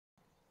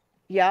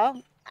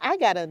Y'all, I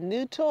got a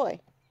new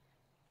toy.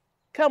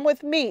 Come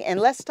with me and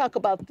let's talk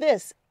about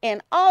this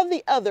and all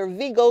the other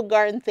Vego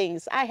garden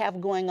things I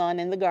have going on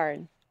in the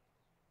garden.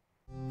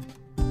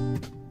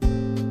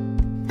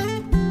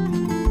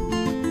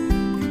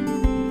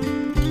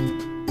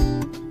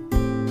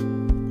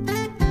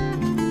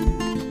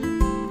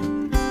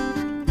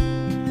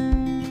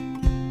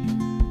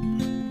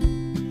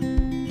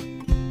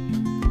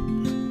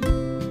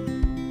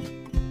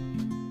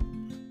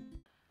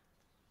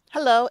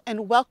 Hello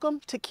and welcome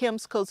to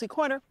Kim's Cozy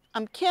Corner.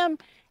 I'm Kim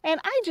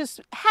and I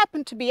just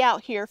happened to be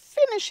out here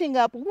finishing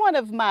up one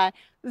of my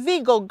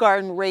Vego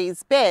garden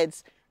raised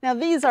beds. Now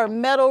these are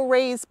metal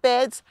raised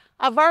beds.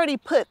 I've already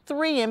put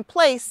 3 in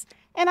place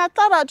and I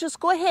thought I'd just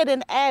go ahead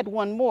and add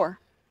one more.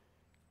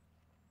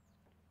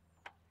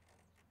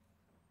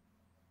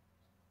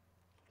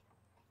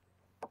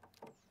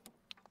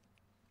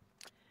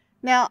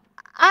 Now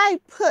I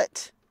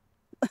put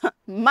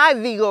my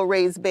Vego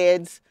raised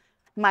beds,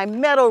 my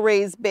metal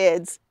raised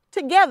beds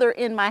together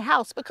in my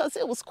house because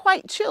it was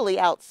quite chilly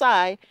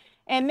outside.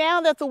 And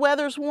now that the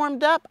weather's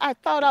warmed up, I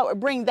thought I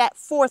would bring that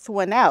 4th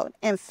one out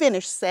and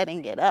finish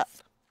setting it up.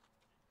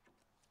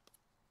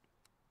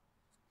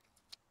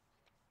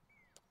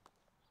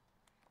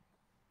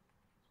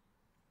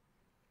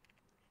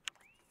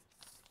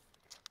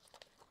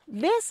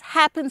 This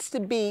happens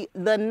to be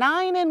the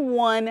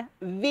 9-in-1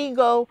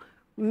 Vego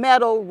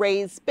metal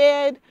raised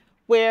bed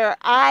where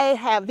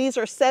these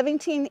are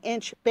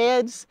 17-inch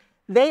beds.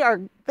 They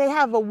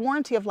have a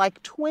warranty of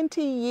like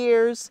 20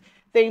 years.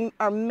 They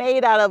are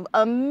made out of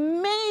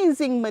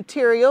amazing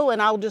material,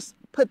 and I'll just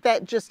put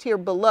that just here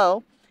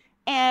below.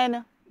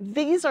 And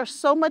these are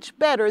so much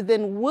better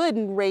than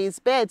wooden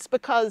raised beds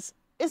because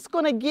it's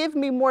going to give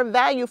me more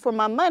value for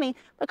my money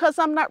because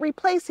I'm not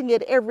replacing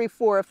it every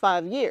 4 or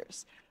 5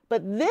 years.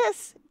 But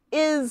this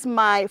is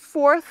my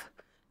 4th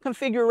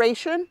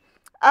configuration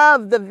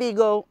of the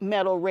Vego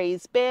metal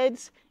raised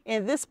beds.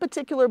 In this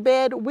particular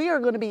bed, we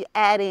are going to be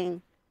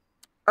adding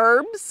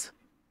herbs,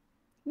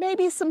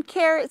 maybe some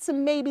carrots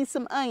and maybe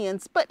some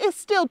onions, but it's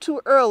still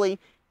too early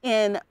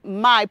in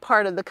my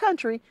part of the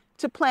country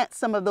to plant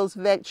some of those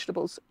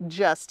vegetables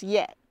just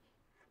yet.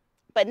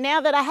 But now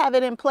that I have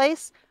it in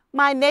place,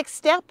 my next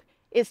step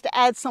is to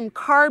add some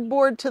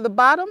cardboard to the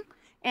bottom,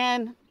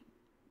 and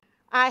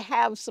I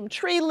have some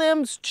tree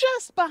limbs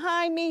just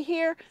behind me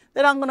here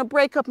that I'm going to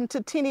break up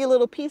into teeny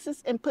little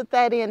pieces and put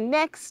that in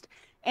next.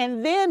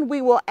 And then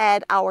we will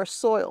add our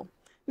soil.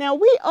 Now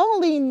we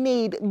only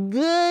need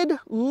good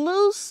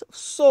loose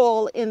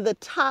soil in the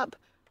top,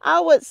 I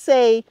would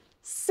say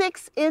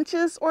 6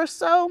 inches or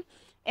so.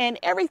 And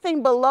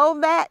everything below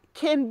that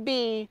can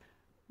be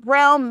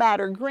brown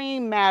matter,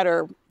 green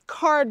matter,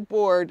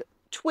 cardboard,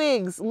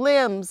 twigs,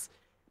 limbs,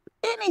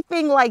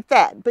 anything like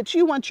that. But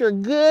you want your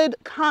good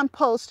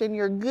compost and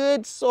your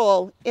good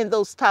soil in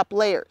those top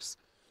layers.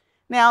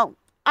 Now,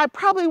 I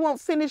probably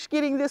won't finish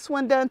getting this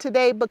one done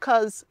today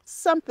because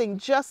something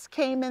just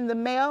came in the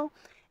mail.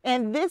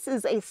 And this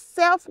is a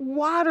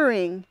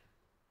self-watering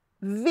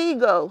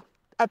Vego.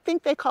 I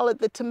think they call it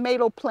the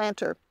tomato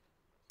planter.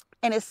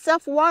 And it's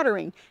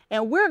self-watering.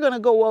 And we're going to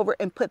go over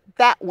and put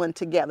that one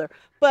together.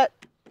 But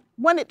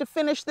wanted to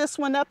finish this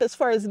one up as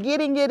far as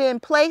getting it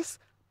in place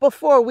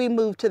before we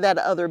move to that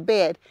other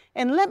bed.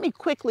 And let me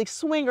quickly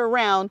swing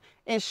around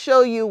and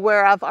show you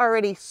where I've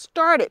already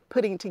started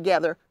putting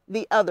together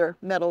the other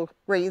metal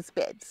raised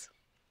beds.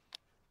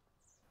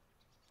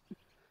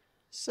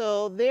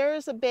 So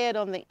there's a bed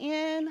on the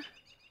end.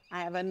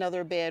 I have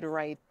another bed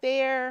right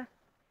there.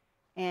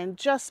 And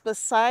just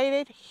beside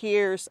it,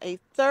 here's a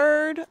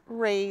 3rd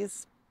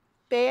raised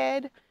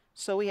bed.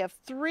 So we have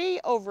 3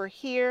 over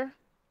here.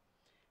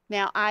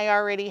 Now I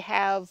already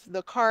have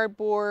the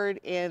cardboard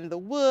and the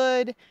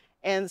wood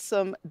and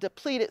some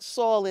depleted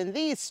soil in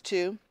these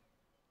 2.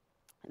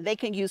 They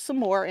can use some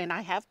more and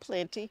I have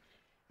plenty.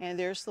 And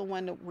there's the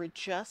one that we're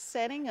just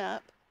setting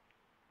up.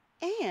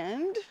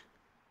 And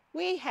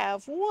we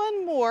have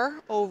one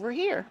more over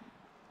here.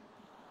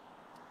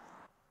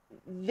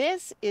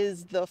 This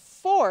is the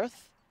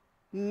 4th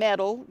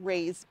metal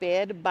raised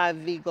bed by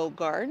Vego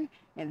Garden.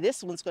 And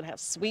this one's going to have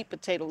sweet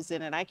potatoes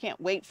in it. I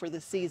can't wait for the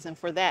season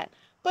for that.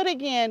 But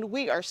again,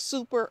 we are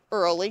super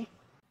early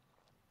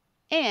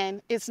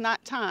and it's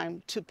not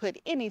time to put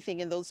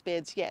anything in those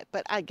beds yet,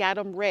 but I got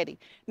them ready.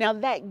 Now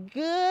that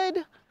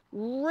good,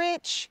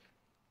 rich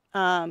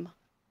potting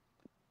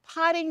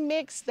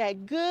mix,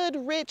 that good,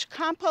 rich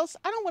compost,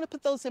 I don't want to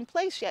put those in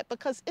place yet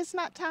because it's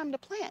not time to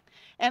plant.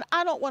 And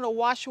I don't want to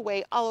wash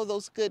away all of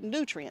those good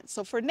nutrients.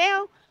 So for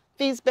now,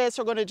 these beds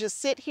are going to just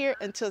sit here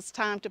until it's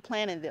time to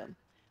plant in them.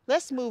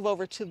 Let's move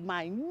over to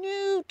my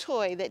new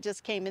toy that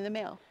just came in the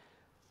mail.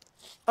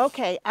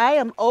 Okay, I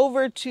am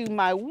over to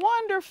my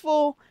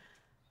wonderful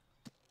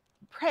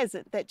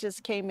present that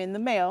just came in the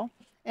mail.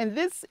 And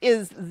this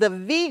is the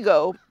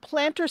Vego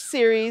planter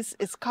series.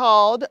 It's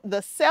called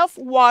the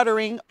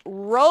Self-Watering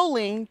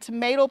Rolling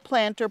Tomato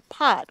Planter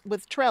Pot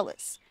with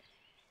Trellis.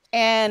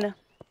 And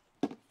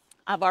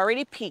I've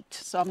already peeked,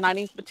 so I'm not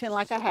even pretending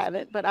like I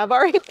haven't, but I've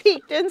already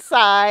peeked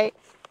inside.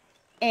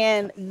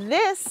 And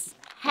this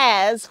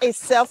has a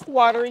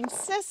self-watering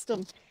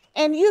system,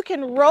 and you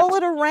can roll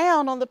it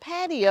around on the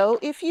patio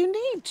if you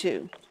need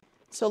to.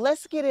 So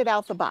let's get it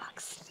out the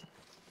box.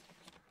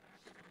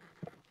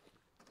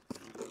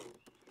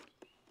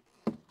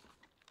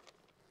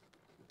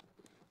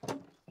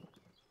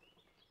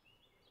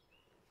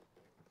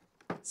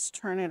 Let's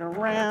turn it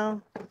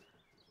around.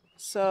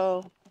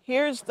 So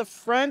here's the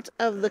front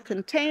of the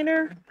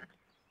container,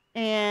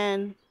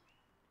 and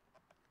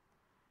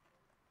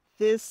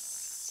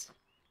this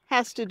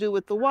has to do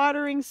with the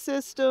watering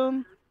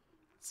system.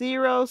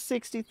 0,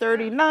 60,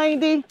 30,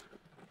 90.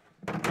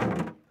 I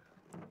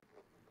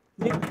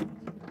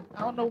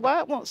don't know why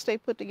it won't stay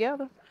put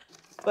together,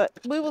 but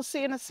we will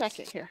see in a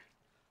second here.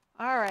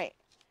 All right,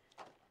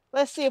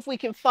 let's see if we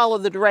can follow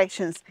the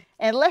directions,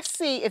 and let's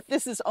see if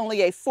this is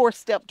only a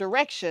 4-step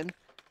direction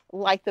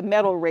like the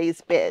metal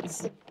raised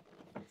beds.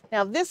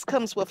 Now this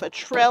comes with a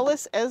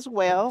trellis as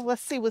well.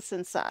 Let's see what's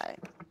inside.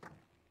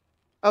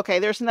 Okay,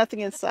 there's nothing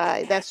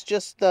inside. That's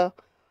just the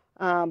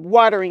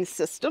watering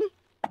system.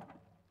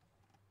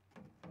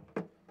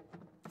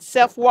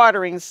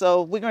 Self-watering,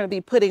 so we're going to be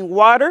putting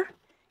water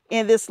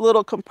in this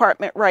little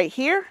compartment right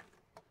here.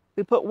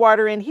 We put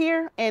water in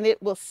here and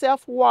it will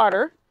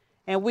self-water,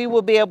 and we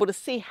will be able to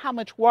see how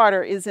much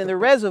water is in the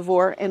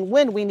reservoir and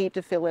when we need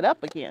to fill it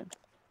up again.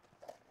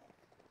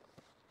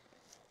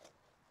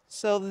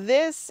 So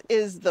this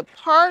is the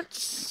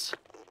parts.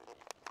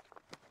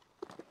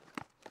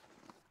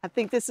 I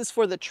think this is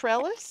for the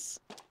trellis.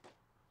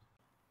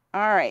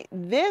 All right,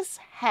 this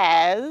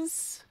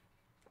has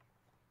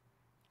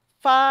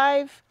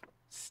 5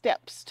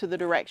 steps to the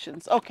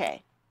directions.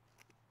 Okay,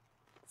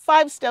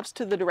 5 steps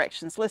to the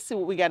directions. Let's see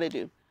what we got to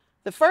do.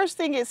 The first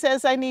thing it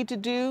says I need to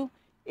do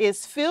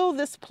is fill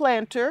this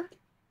planter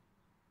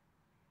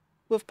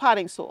with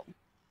potting soil.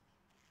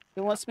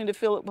 It wants me to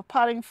fill it with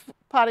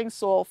potting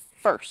soil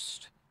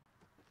first.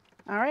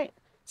 All right,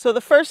 so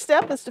the first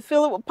step is to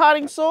fill it with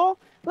potting soil.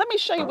 Let me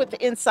show you what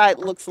the inside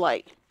looks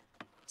like.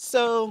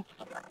 So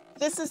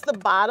this is the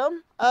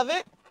bottom of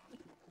it,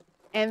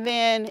 and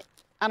then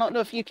I don't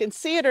know if you can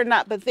see it or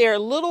not, but there are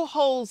little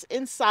holes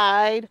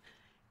inside,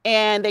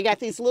 and they got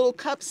these little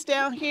cups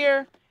down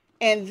here,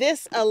 and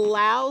this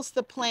allows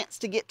the plants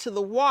to get to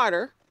the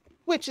water,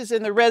 which is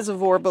in the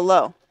reservoir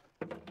below.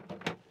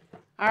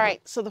 All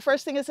right, so the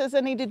first thing it says I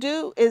need to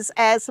do is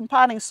add some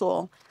potting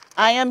soil.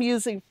 I am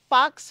using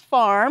Fox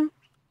Farm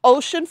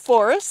Ocean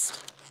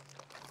Forest.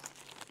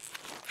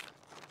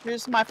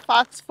 Here's my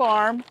Fox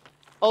Farm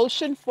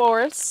Ocean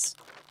Forest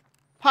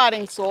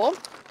potting soil.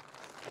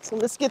 So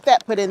let's get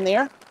that put in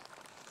there.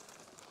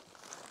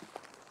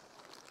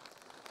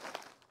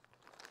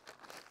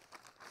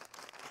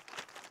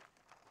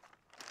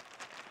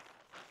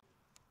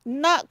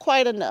 Not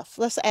quite enough.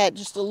 Let's add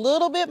just a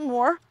little bit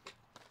more.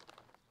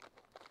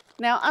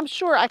 Now, I'm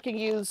sure I can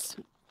use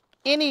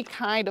any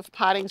kind of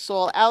potting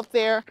soil out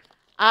there.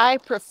 I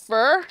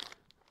prefer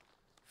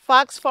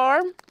Fox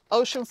Farm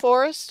Ocean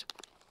Forest,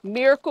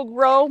 Miracle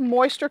Grow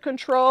Moisture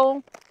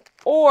Control,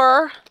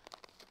 or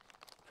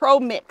Pro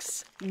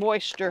Mix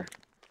Moisture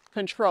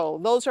Control.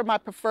 Those are my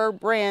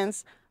preferred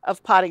brands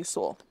of potting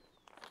soil.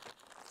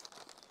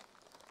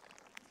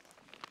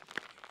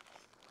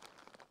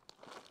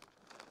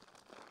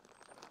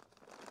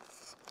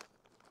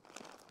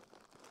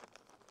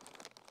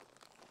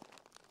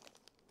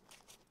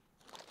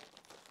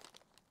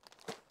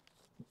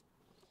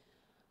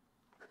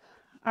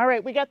 All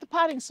right, we got the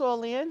potting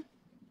soil in.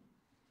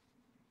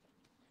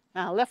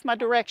 Now I left my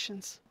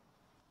directions.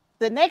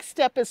 The next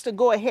step is to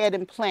go ahead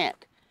and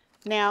plant.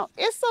 Now,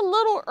 it's a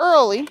little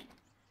early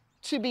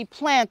to be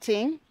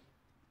planting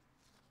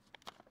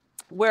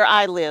where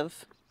I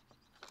live.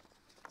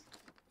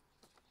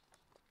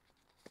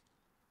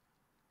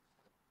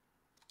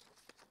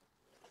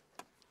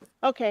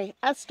 Okay,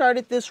 I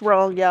started this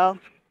wrong, y'all.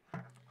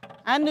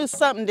 I knew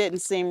something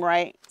didn't seem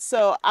right.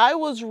 So I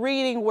was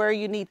reading where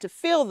you need to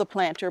fill the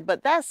planter,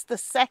 but that's the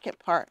second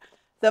part.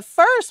 The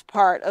first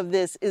part of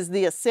this is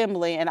the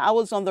assembly, and I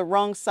was on the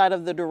wrong side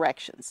of the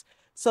directions.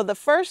 So the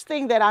first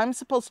thing that I'm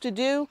supposed to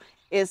do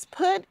is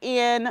put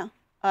in,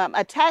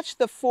 attach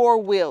the 4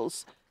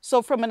 wheels.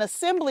 So from an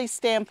assembly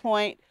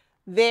standpoint,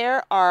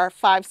 there are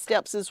 5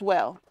 steps as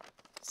well.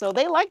 So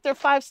they like their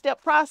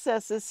 5-step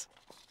processes.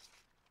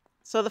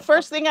 So the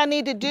first thing I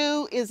need to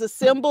do is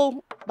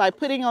assemble by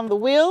putting on the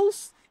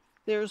wheels.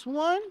 There's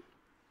one,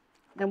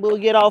 and we'll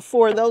get all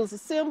 4 of those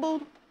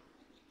assembled.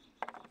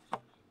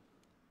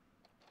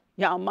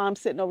 Y'all,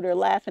 Mom's sitting over there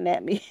laughing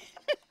at me.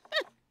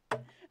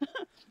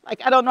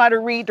 Like I don't know how to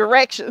read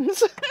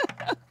directions.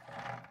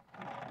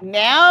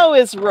 Now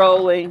it's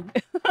rolling.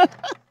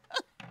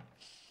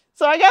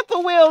 So I got the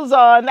wheels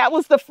on. That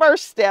was the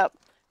first step.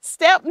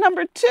 Step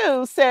number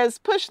 2 says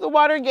push the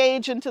water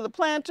gauge into the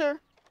planter.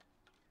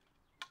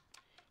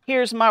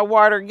 Here's my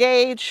water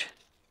gauge.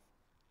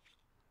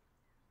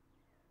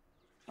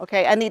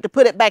 Okay, I need to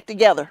put it back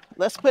together.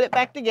 Let's put it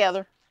back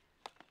together.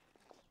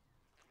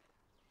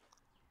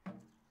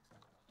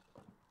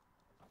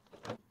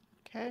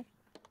 Okay.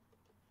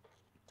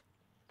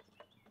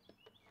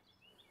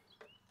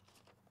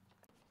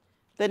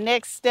 The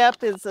next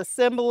step is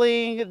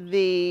assembling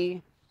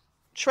the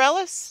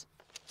trellis.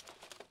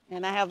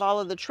 And I have all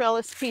of the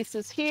trellis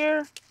pieces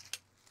here.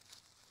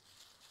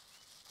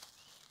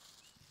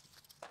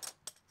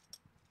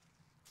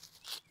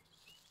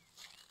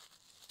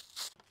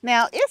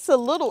 Now, it's a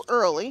little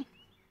early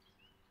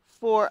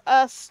for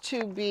us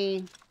to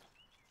be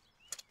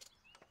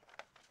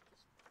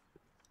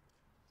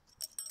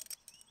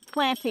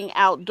planting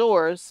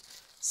outdoors.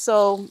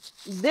 So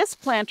this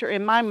planter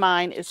in my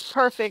mind is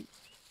perfect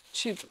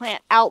to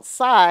plant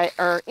outside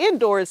or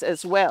indoors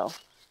as well.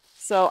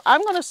 So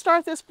I'm going to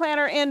start this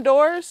planter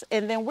indoors,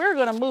 and then we're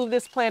going to move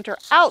this planter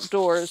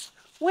outdoors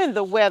when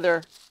the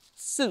weather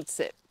suits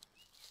it.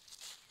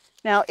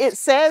 Now it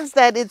says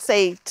that it's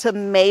a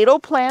tomato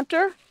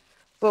planter,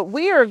 but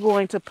we are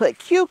going to put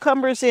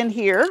cucumbers in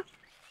here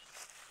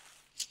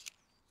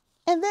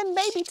and then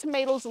maybe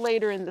tomatoes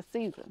later in the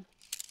season.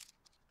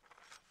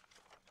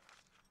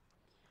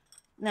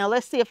 Now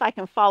let's see if I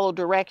can follow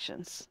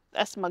directions.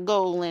 That's my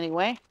goal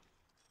anyway.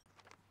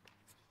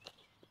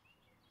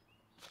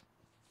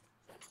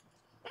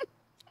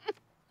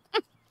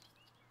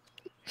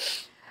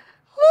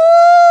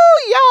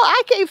 Woo, y'all,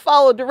 I can't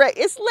follow direct.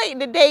 It's late in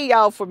the day,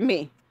 y'all, for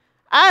me.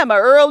 I am an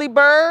early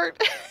bird.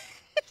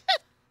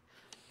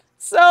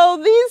 So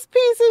these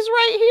pieces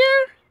right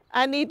here,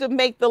 I need to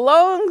make the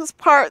long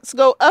parts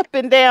go up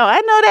and down. I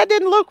know that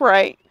didn't look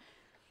right.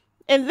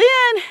 And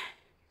then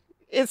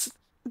it's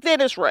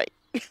right.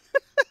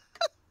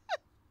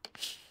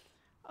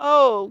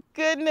 Oh,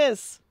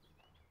 goodness.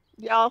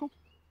 Y'all,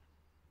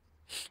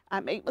 I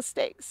make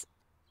mistakes,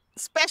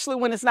 especially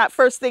when it's not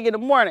first thing in the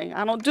morning.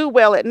 I don't do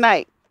well at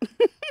night.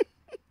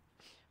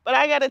 But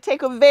I got to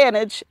take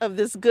advantage of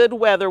this good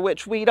weather,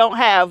 which we don't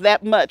have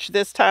that much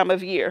this time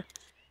of year.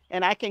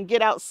 And I can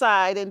get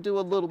outside and do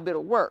a little bit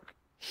of work.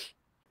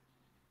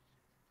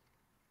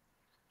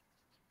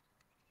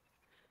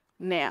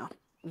 Now,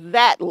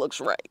 that looks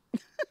right.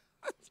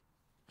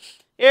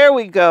 Here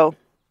we go.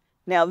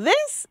 Now,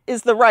 this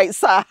is the right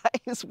size.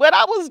 What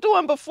I was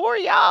doing before,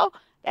 y'all,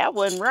 that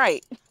wasn't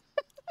right.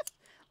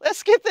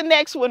 Let's get the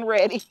next one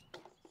ready.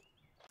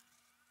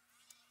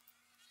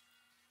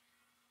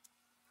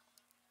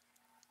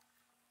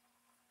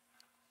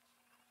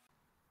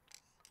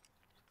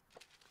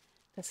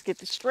 Let's get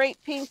the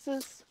straight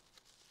pieces.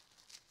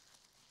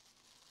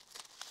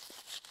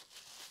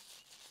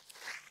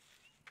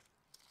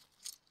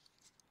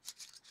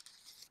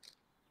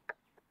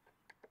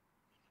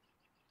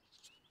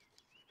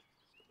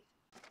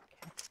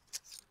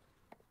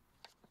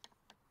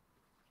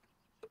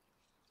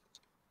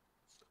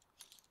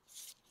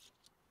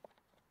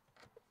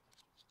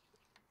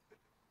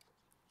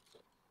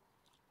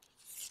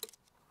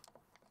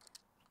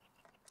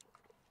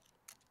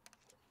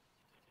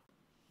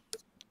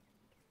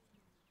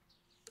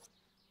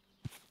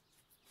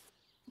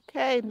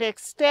 Okay,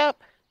 next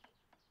step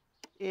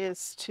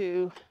is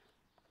to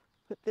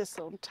put this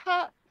on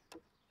top.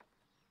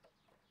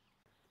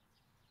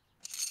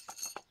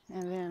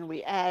 And then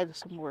we add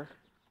some more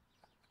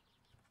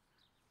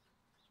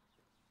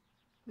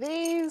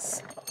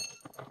these.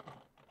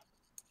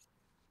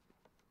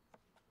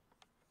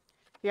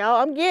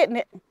 Y'all, I'm getting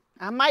it.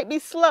 I might be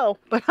slow,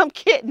 but I'm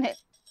getting it.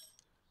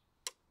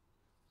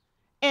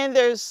 And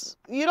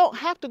you don't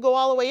have to go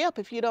all the way up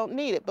if you don't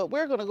need it, but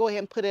we're going to go ahead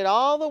and put it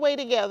all the way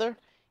together,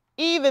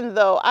 even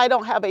though I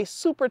don't have a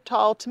super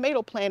tall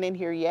tomato plant in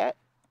here yet.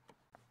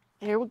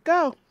 Here we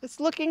go. It's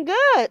looking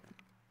good.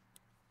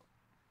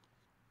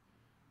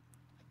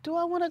 Do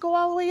I want to go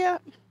all the way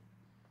up?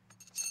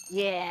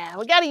 Yeah,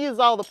 we got to use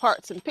all the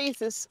parts and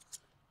pieces.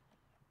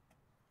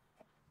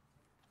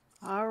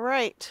 All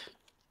right.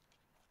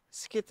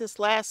 Let's get this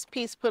last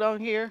piece put on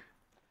here.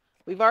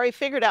 We've already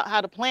figured out how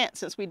to plant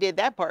since we did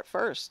that part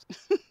first.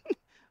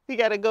 We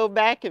got to go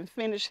back and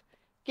finish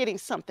getting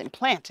something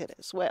planted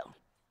as well.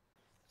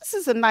 This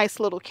is a nice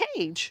little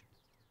cage.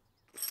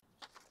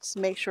 Let's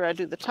make sure I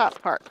do the top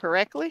part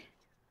correctly.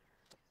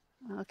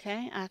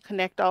 Okay, I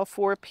connect all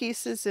 4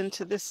 pieces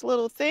into this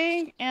little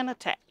thing and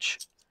attach.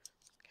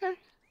 Okay,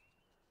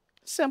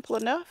 simple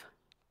enough.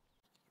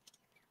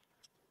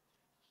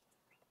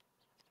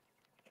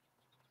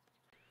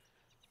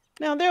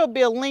 Now there will be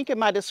a link in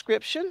my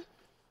description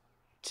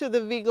to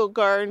the Vego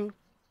garden,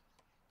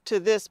 to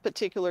this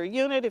particular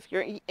unit if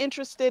you're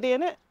interested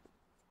in it.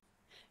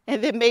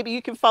 And then maybe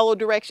you can follow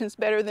directions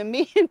better than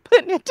me in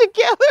putting it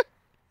together.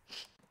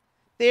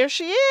 There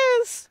she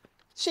is.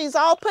 She's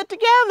all put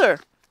together.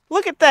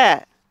 Look at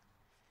that.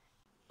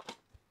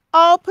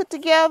 All put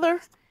together.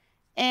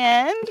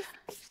 And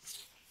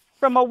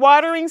from a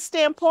watering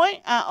standpoint,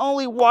 I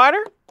only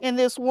water in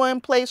this one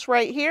place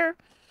right here.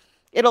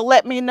 It'll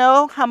let me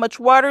know how much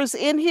water is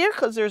in here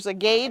because there's a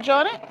gauge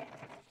on it.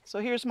 So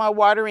here's my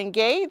watering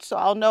gauge. So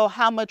I'll know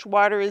how much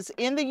water is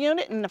in the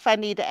unit and if I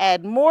need to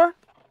add more.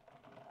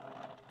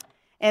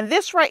 And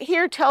this right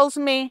here tells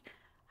me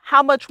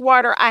how much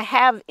water I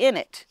have in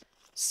it.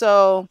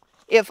 So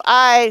if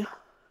I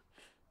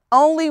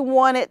only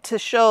want it to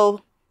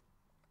show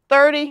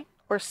 30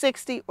 or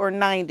 60 or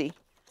 90.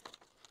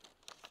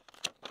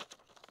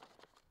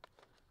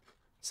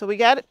 So we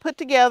got it put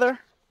together.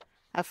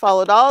 I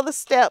followed all the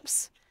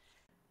steps.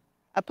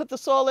 I put the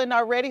soil in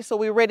already, so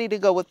we're ready to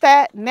go with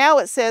that. Now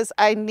it says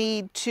I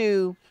need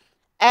to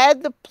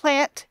add the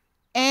plant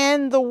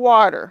and the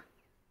water.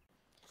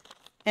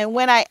 And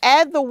when I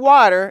add the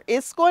water,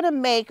 it's going to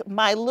make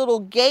my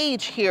little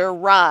gauge here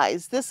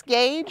rise. This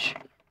gauge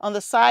on the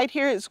side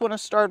here is going to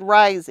start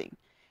rising.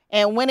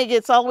 And when it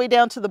gets all the way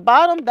down to the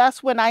bottom,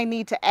 that's when I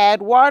need to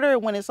add water.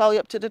 And when it's all the way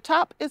up to the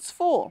top, it's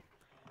full.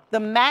 The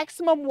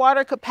maximum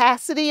water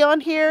capacity on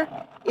here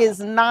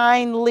is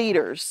 9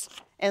 liters.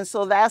 And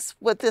so that's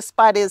what this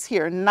spot is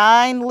here.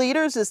 9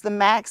 liters is the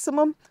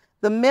maximum.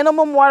 The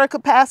minimum water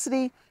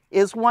capacity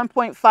is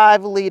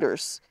 1.5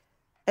 liters.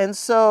 And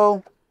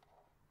so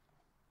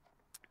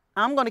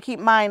I'm going to keep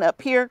mine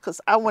up here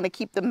because I want to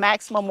keep the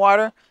maximum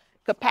water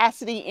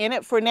capacity in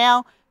it for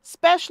now,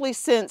 especially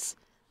since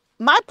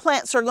my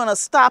plants are going to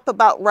stop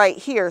about right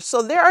here.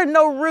 So there are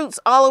no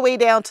roots all the way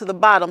down to the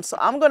bottom. So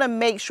I'm going to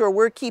make sure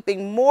we're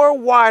keeping more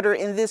water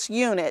in this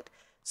unit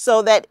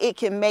so that it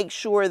can make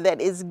sure that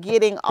it's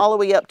getting all the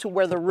way up to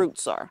where the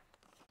roots are.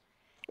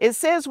 It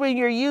says when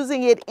you're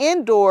using it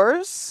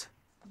indoors,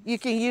 you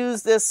can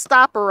use this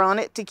stopper on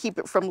it to keep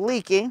it from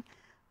leaking.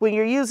 When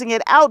you're using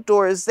it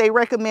outdoors, they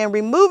recommend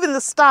removing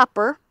the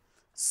stopper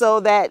so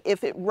that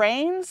if it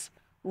rains,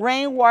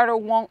 rainwater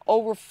won't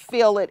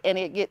overfill it and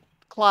it get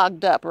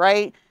clogged up,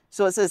 right?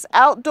 So it says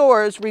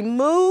outdoors,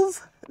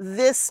 remove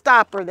this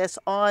stopper that's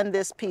on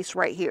this piece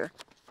right here.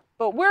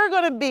 But we're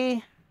going to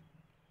be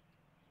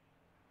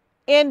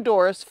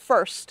indoors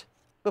first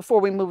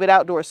before we move it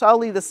outdoors. So I'll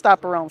leave the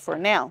stopper on for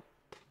now.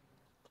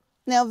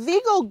 Now,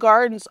 Vego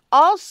Gardens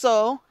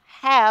also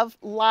have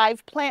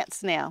live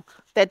plants now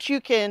that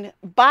you can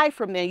buy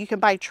from there. You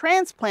can buy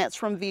transplants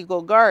from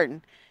Vego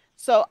Garden.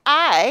 So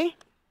I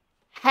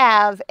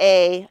have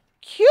a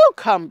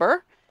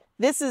cucumber.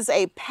 This is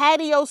a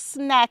patio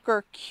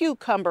snacker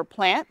cucumber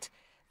plant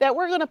that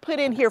we're going to put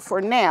in here for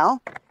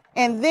now.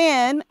 And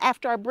then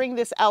after I bring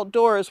this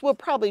outdoors, we'll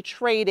probably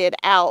trade it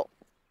out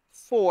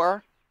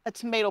for a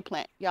tomato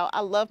plant. Y'all, I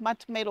love my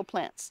tomato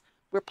plants.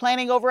 We're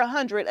planting over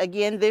 100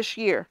 again this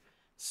year.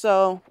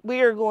 So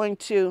we are going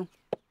to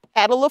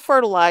add a little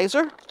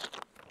fertilizer.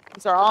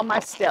 These are all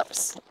my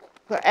steps.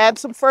 We'll add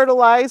some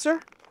fertilizer.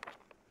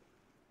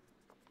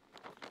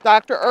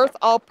 Dr. Earth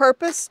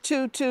All-Purpose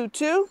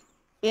 222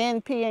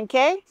 N, P, and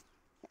K.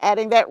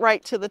 Adding that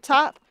right to the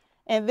top.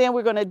 And then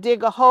we're going to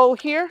dig a hole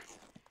here.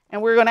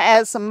 And we're going to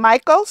add some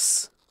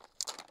Mycos.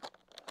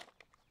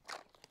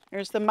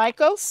 Here's the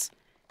Mycos.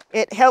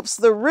 It helps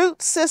the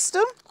root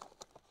system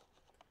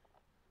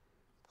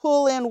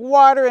pull in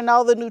water and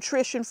all the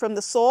nutrition from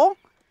the soil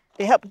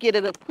to help get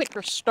it a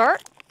quicker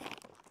start.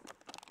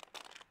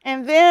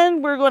 And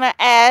then we're going to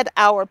add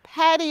our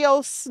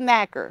patio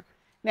snacker.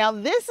 Now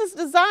this is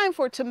designed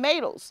for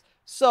tomatoes.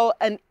 So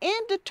an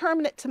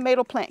indeterminate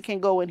tomato plant can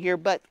go in here,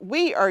 but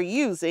we are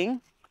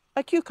using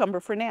a cucumber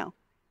for now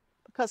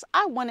because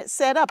I want it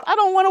set up. I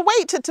don't want to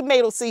wait till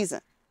tomato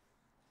season.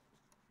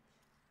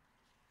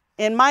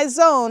 In my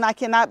zone, I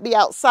cannot be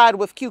outside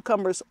with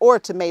cucumbers or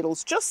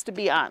tomatoes, just to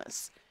be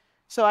honest.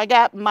 So I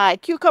got my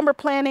cucumber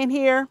plant in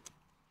here.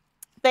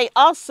 They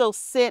also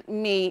sent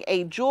me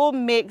a jewel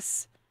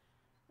mix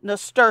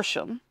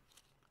nasturtium,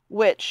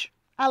 which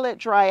I let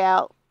dry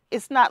out.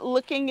 It's not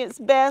looking its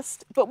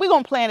best, but we're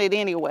going to plant it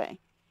anyway.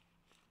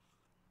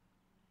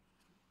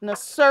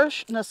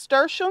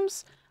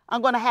 Nasturtiums,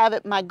 I'm going to have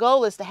it, my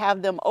goal is to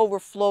have them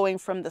overflowing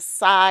from the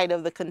side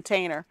of the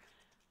container.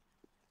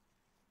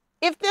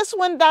 If this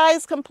one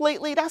dies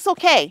completely, that's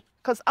okay,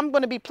 because I'm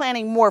going to be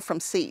planting more from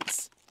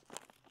seeds.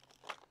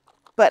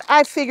 But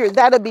I figured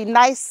that would be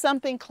nice,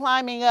 something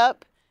climbing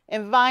up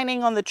and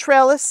vining on the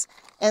trellis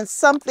and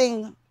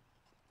something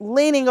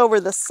leaning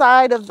over the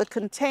side of the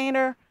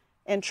container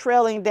and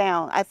trailing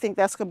down. I think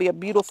that's going to be a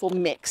beautiful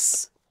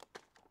mix.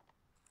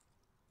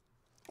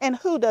 And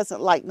who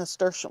doesn't like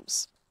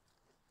nasturtiums?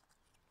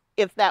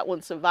 If that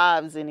one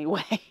survives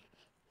anyway.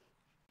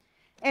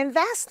 And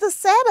that's the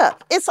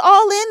setup. It's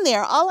all in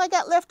there. All I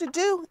got left to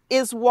do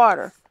is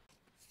water.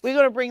 We're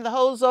going to bring the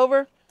hose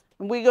over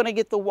and we're going to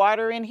get the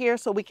water in here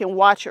so we can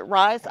watch it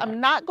rise. I'm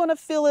not going to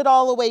fill it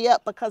all the way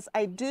up because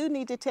I do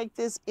need to take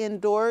this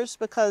indoors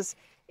because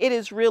it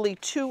is really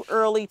too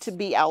early to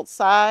be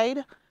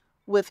outside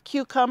with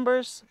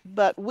cucumbers,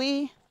 but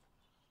we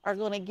are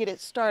going to get it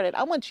started.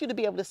 I want you to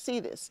be able to see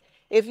this.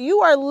 If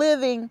you are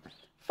living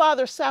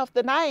farther south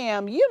than I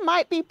am, you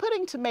might be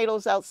putting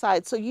tomatoes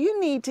outside. So you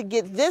need to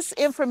get this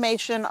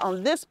information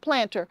on this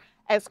planter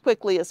as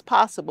quickly as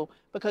possible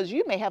because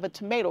you may have a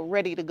tomato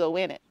ready to go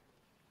in it.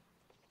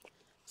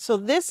 So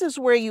this is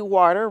where you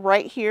water,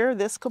 right here,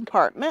 this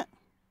compartment.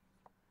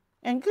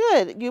 And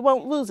good, you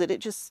won't lose it. It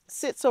just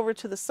sits over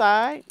to the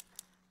side.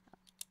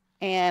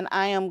 And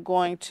I am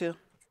going to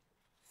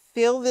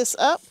fill this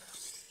up.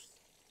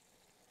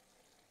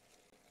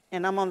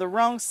 And I'm on the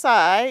wrong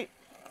side.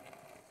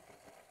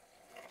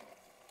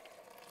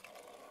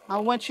 I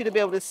want you to be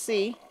able to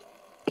see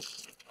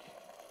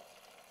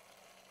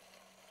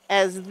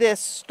as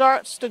this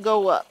starts to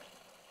go up.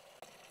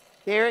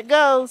 There it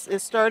goes.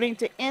 It's starting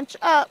to inch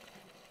up.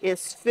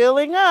 It's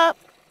filling up.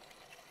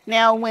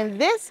 Now, when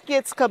this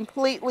gets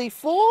completely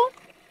full,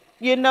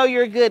 you know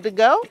you're good to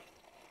go.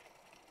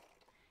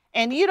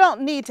 And you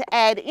don't need to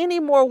add any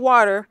more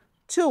water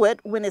to it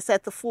when it's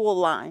at the full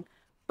line.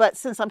 But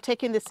since I'm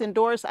taking this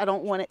indoors, I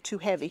don't want it too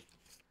heavy.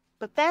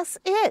 But that's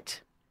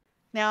it.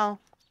 Now,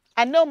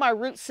 I know my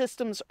root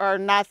systems are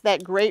not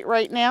that great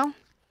right now.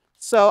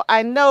 So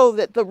I know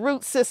that the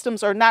root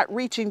systems are not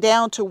reaching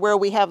down to where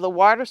we have the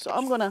water. So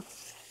I'm going to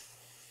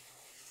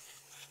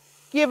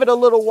give it a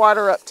little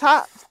water up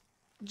top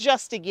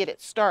just to get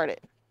it started.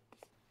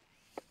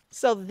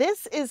 So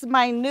this is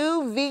my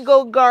new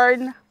Vego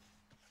garden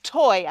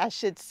toy, I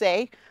should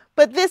say.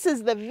 But this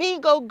is the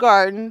Vego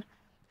garden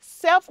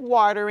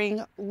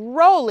self-watering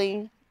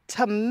rolling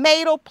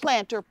tomato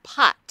planter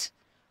pot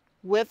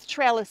with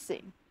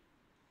trellising.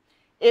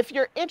 If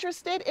you're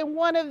interested in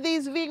one of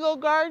these Vego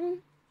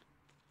garden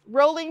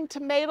rolling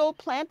tomato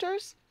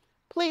planters,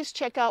 please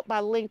check out my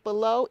link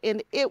below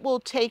and it will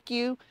take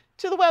you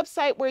to the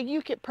website where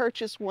you can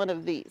purchase one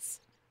of these.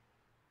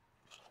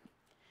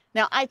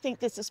 Now, I think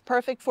this is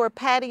perfect for a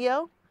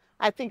patio.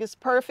 I think it's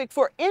perfect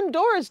for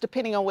indoors,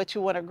 depending on what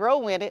you want to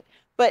grow in it,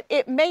 but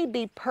it may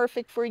be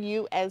perfect for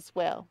you as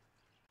well.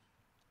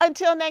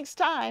 Until next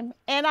time,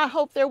 and I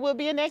hope there will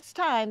be a next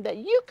time that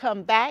you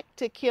come back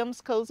to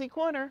Kim's Cozy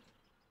Corner.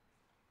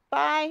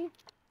 Bye.